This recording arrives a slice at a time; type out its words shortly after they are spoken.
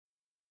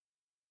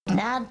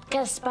Goeienaand,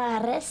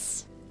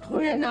 Casparis.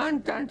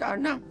 Goeienaand, Tante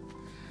Anna.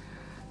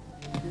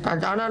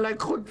 Tante Anna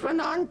lyk goed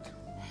vanaand.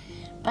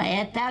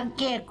 Baie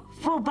dankie, ek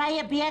voel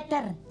baie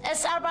beter.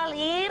 Is almal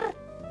hier?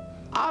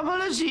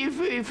 Almal is hier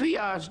vir uw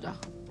verjaarsdag.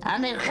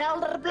 Anne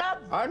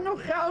Gelderblom? Anne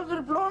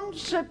Gelderblom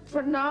sit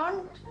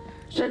vanaand,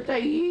 sit hy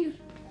hier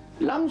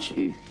langs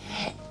u.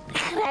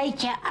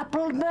 Grijtje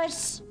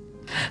Appelmus?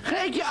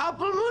 Grijtje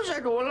Appelmus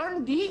uit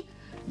Holland,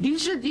 die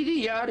sit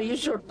hierdie jaar hier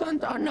so,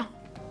 Tante Anna.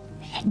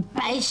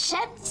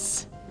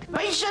 Patience?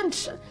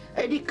 Patience,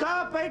 uit die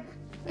Kaap uit.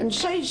 En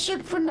sy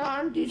sit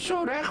vanaand hier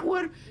so reg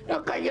oor,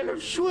 dan kan julle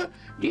so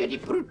deur die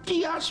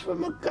proteas vir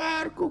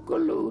mekaar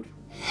koekeloer.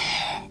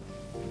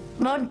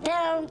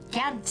 Montel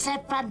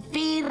Jansen van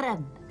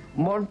Vieren.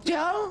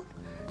 Montel,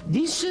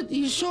 die sit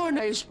hier so en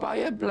hy is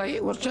baie bly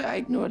oor sy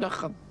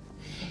uitnodiging.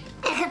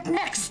 Ek het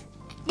niks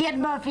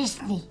teen moffies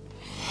nie.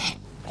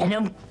 En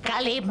om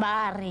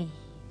Calimari.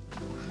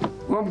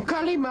 Oom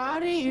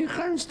Calimari, u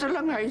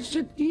gunsteling, hy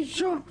sit hier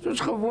so,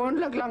 soos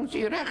gewoonlik langs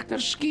die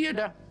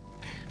regterskede.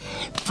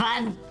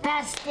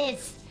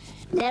 Fantasties.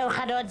 Nou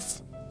gaan ons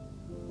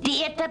die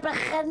ete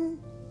begin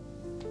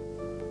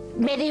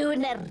met die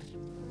hoender.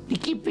 Die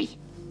kippie.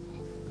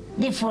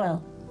 Die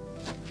voel.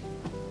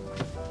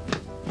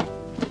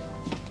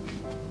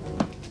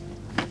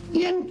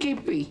 Een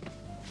kippie.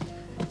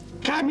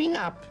 Coming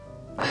up.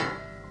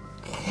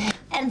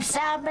 En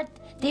saam met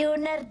die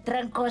hoender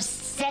drink ons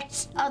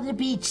Sex on the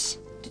Beach.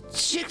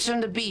 Sex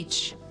on the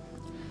beach.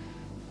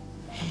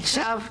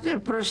 Selfde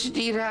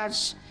procedure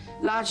as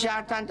laas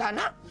jaar, Tante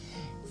Anna?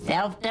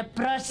 Selfde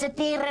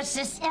procedure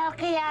soos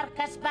elke jaar,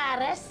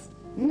 Casparis.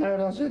 Nou,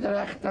 dat is het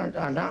recht, Tante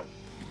Anna.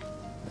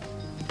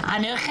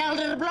 Anne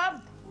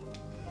Gelderblom?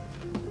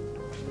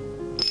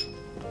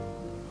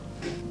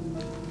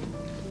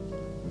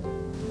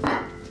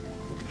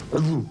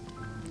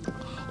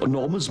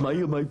 Namens my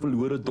en my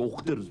verlore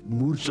dogter,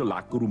 moer so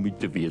lekker om hier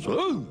te wees.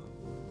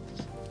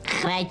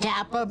 Grijtje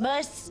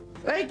Appelmus?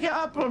 Grijtje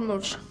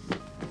Appelmus.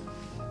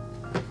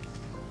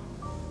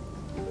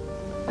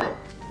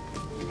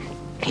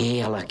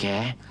 Heerlijk,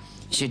 hè?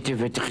 Zitten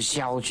we te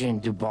gezellig en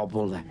te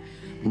babbelen.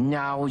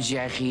 Nou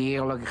zeg,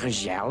 heerlijk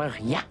gezellig,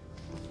 ja.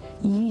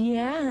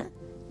 Ja,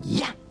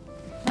 ja.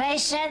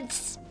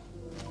 Patience?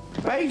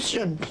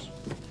 Patience.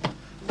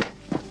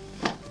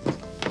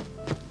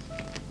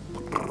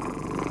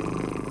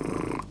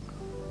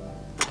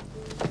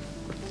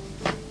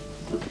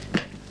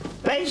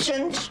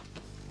 Patience.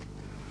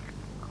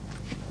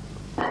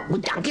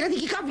 Dankie dat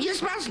ik kan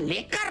wees, was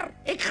lekker.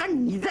 Ik ga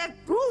niet dat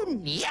doen,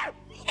 ja.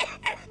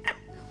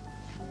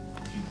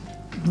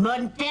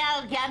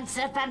 Montel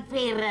Jansen van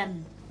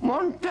Vieren.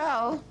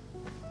 Montel?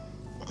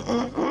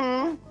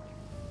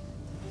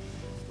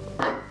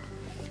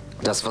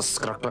 Dat is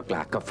verschrikkelijk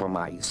lekker voor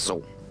mij,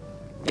 zo.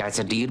 Jij is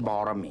een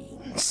dierbare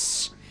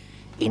mens.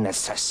 En een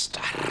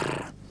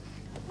zuster.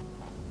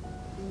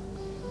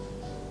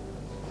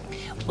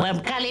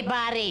 Oom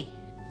Calimari.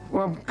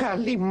 Oom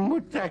Kali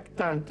moet ik,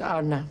 Tante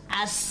Anna.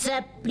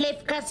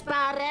 Alsjeblieft,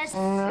 Casparis.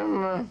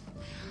 Anna!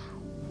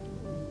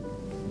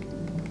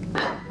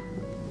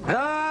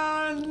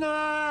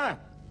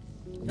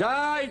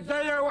 Daar is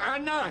jou,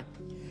 Anna.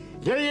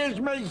 Jij is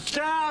mijn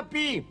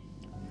sapie.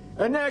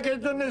 En ik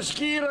is een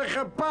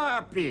nieuwsgierige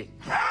papie.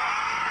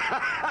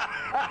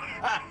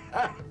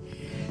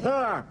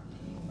 Ja.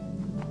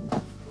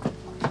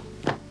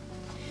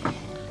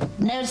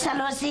 Nou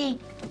zal ons die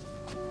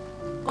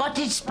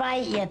cottage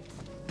pie eet.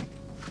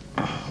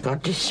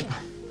 Dat is...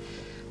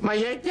 Maar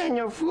jij hebt aan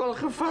jou voel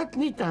gevat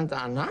niet, Tante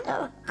Anna?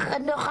 Oh,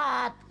 genoeg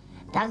gehad.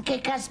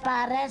 Dankie,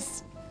 Casparis.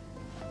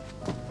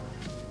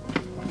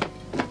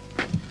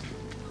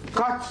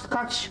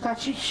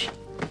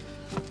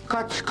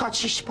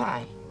 Cottage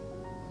pie.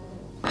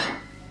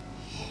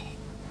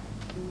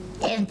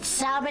 En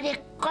samen met die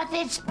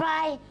cottage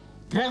pie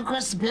drink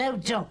ons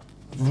blowjob.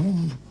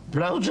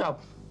 Blowjob.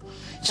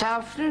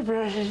 Zelfde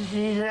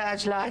procedure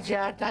als laatst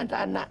jaar, Tante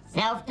Anna.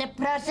 Zelfde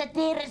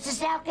procedure is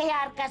elke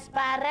jaar,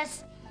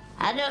 Casparis.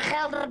 Anne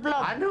Gelderblom.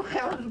 Anne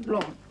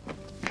Gelderblom.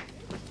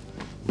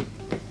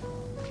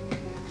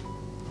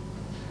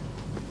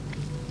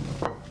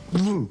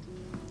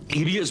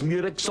 Hierdie is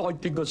meer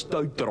exciting as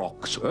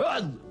tuitraks.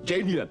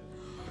 Jenny.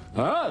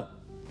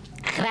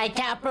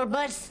 Grijtje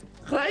Appelmus.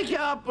 Grijtje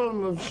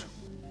Appelmus.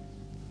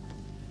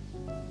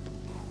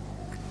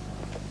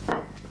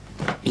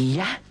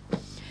 Ja?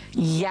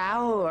 Ja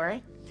hoor.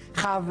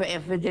 Gaan we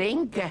even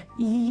drinken?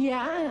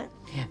 Ja.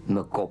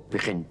 Mijn kop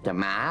begint te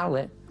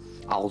malen.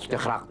 Als de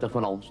grachten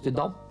van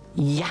Amsterdam.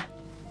 Ja.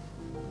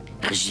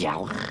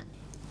 Gezellig.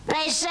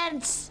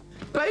 Patience.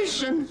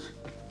 Patience.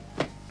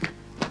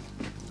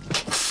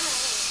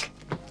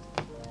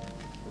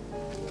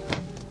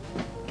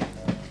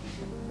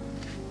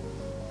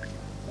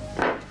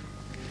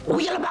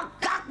 Hoe jullie maar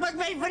kak met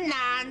mij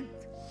vanavond.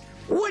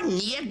 O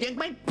nee, ik denk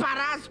mijn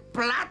para is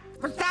plat.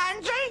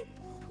 Verstaan ze?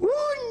 O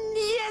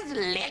nee,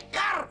 is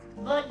lekker.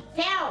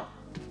 Montel.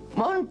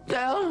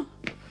 Montel.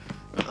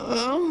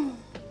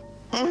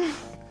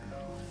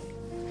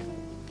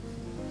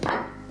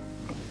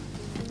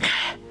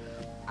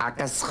 Ek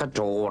is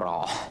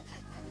gedora.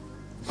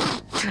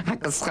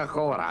 Ek is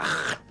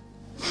gekorig.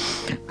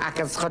 Ek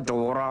is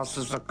gedora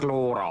soos 'n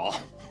klora.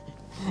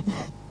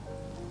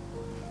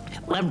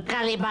 Oom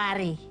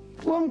Kalibari.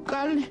 Oom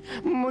Kal,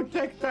 moet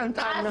ek dan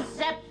aan?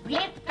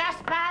 Asseblief,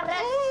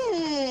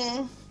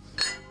 Kasparus.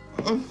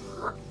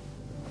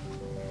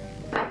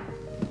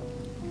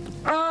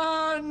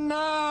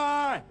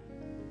 Anna!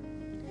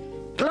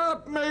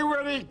 Klap my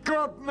oor die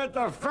kop met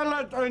 'n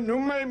fillet en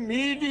noem my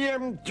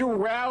medium to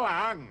well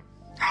hang.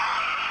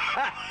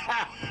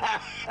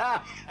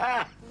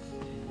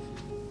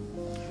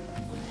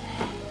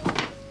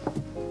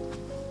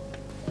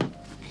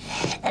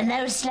 En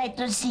nou sluit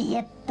ons die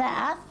ete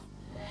af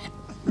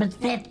met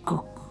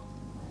vetkoek.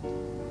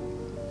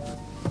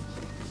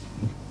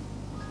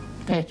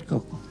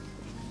 Vetkoek.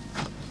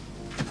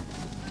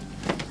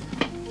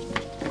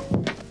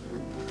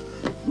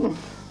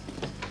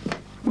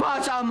 Waar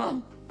is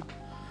allemaal?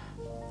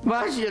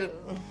 Waar is je?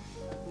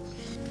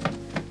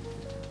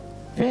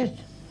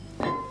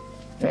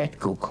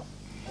 Vetkoek.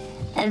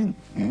 En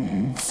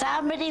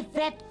samen met die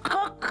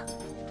vetkoek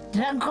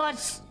drank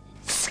ons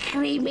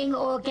screaming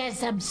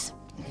orgasms.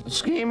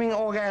 Screaming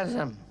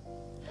orgasm.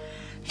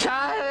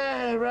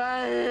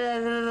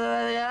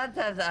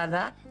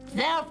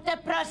 Zelfde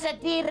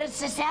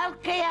procedures is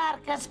elke jaar,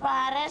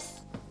 Kasparus.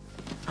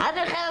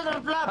 Hadden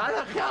Gelderblom.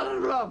 Hallo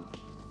Gelderblom.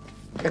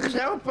 Ik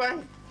ga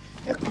open.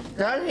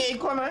 Ik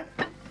kom er.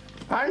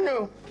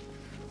 Hallo.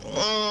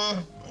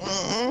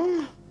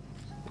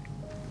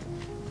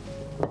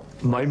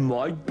 My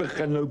maat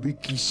begin nou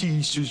bietjie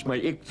sien soos my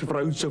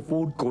eksvrou se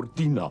Ford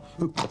Cortina.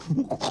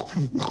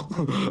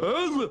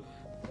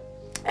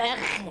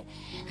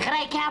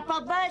 Grijp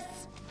appelbus.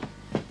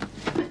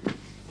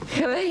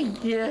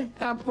 Greintje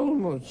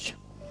appelmoes.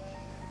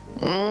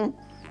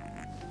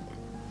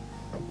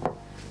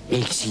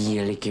 Ik zie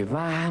een lekker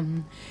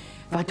waan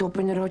wat op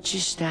een rotje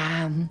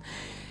staan.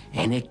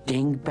 En ik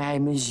denk bij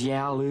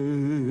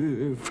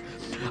mezelf,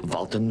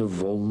 wat een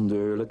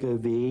wonderlijke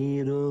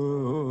wereld.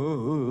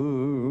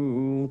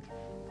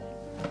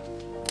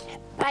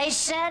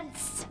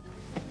 Patience.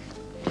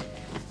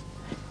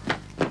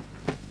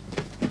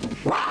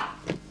 Wat?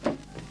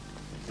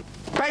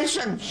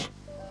 Patience.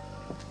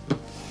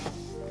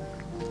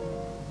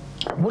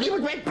 Moet je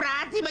met mij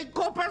praten? Mijn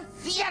kop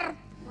is zeer.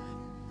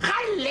 Ga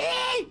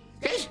leen!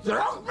 Het is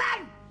dronk,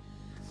 man!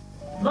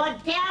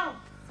 Montel.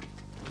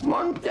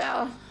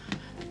 Montel.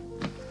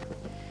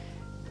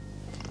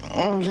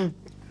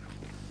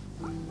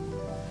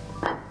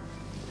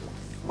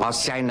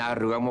 Als jij naar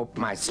Rome op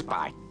mij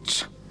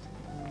spuit,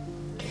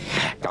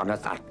 dan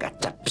is dat een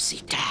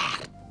tipsy daar.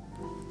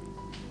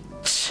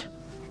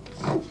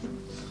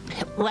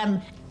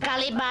 Oom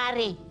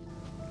Kalibari.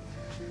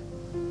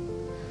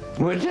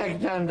 Moet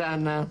ik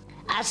dan...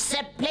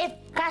 Alsjeblieft,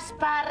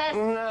 Kasparus.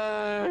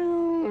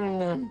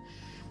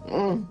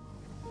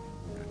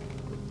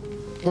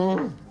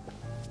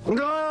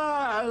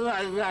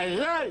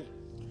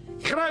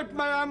 Grijp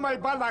mij aan mijn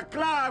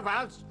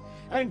balaclavas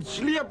en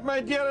sleep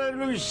mij door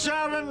een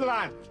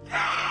Lucernenland.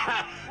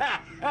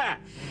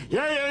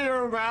 Jij en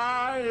jouw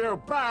ma en jouw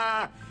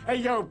pa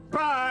en jouw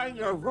pa en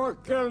jouw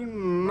fucking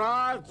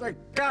maat en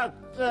kat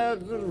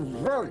en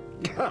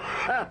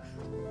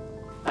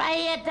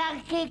Baie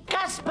dankie,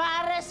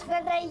 Kasparus,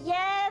 voor de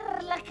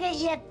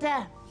heerlijke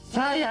eten.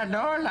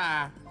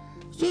 Sayanola.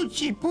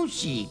 Sushi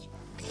Pussy.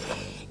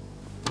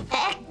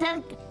 Ik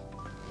denk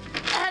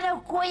aan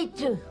een kooi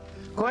toe.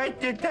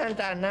 Kwijt het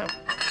dan.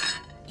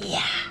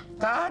 Ja,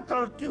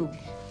 Katel toe.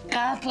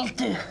 katel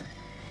toe.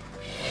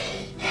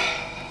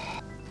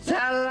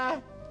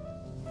 Zal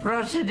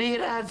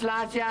procedure als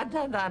laatste jaar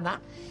dan.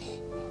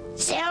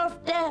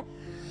 Zelfde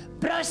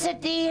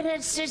procedure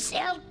zoals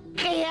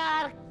elke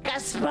jaar,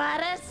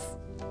 Kasparus.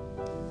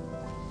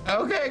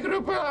 Oké, ik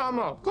roep je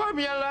allemaal. Kom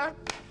jullie.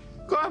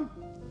 Kom.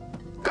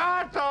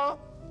 Katel.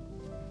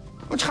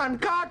 We gaan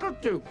katel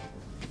toe.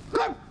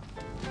 Kom.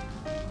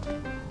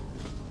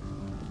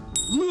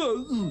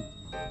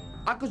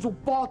 Ek is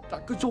op pad,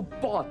 ek is op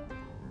pad.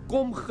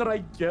 Kom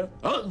Greintje.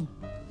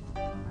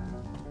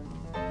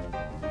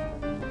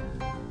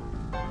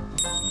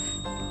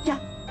 Ja,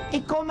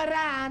 ik kom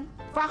eraan.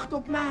 Wacht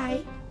op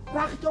mij.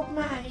 Wacht op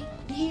mij.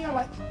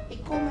 Heerlijk.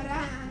 Ik kom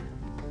eraan.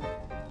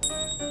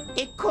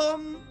 Ik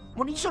kom.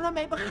 Moet niet zo naar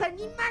mij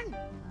beginnen, man.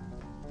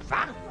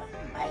 Wacht op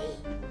mij.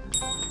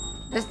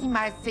 Dat is niet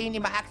mijn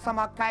zin, maar ik zal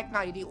maar kijken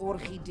naar die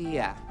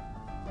orchidee.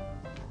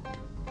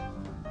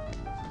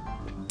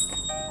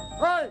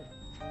 Hoi,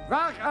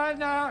 wacht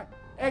Anna.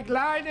 Ik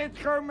leid het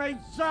gewoon met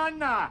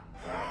Sanna.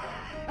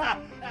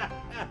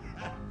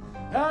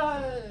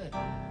 Hey.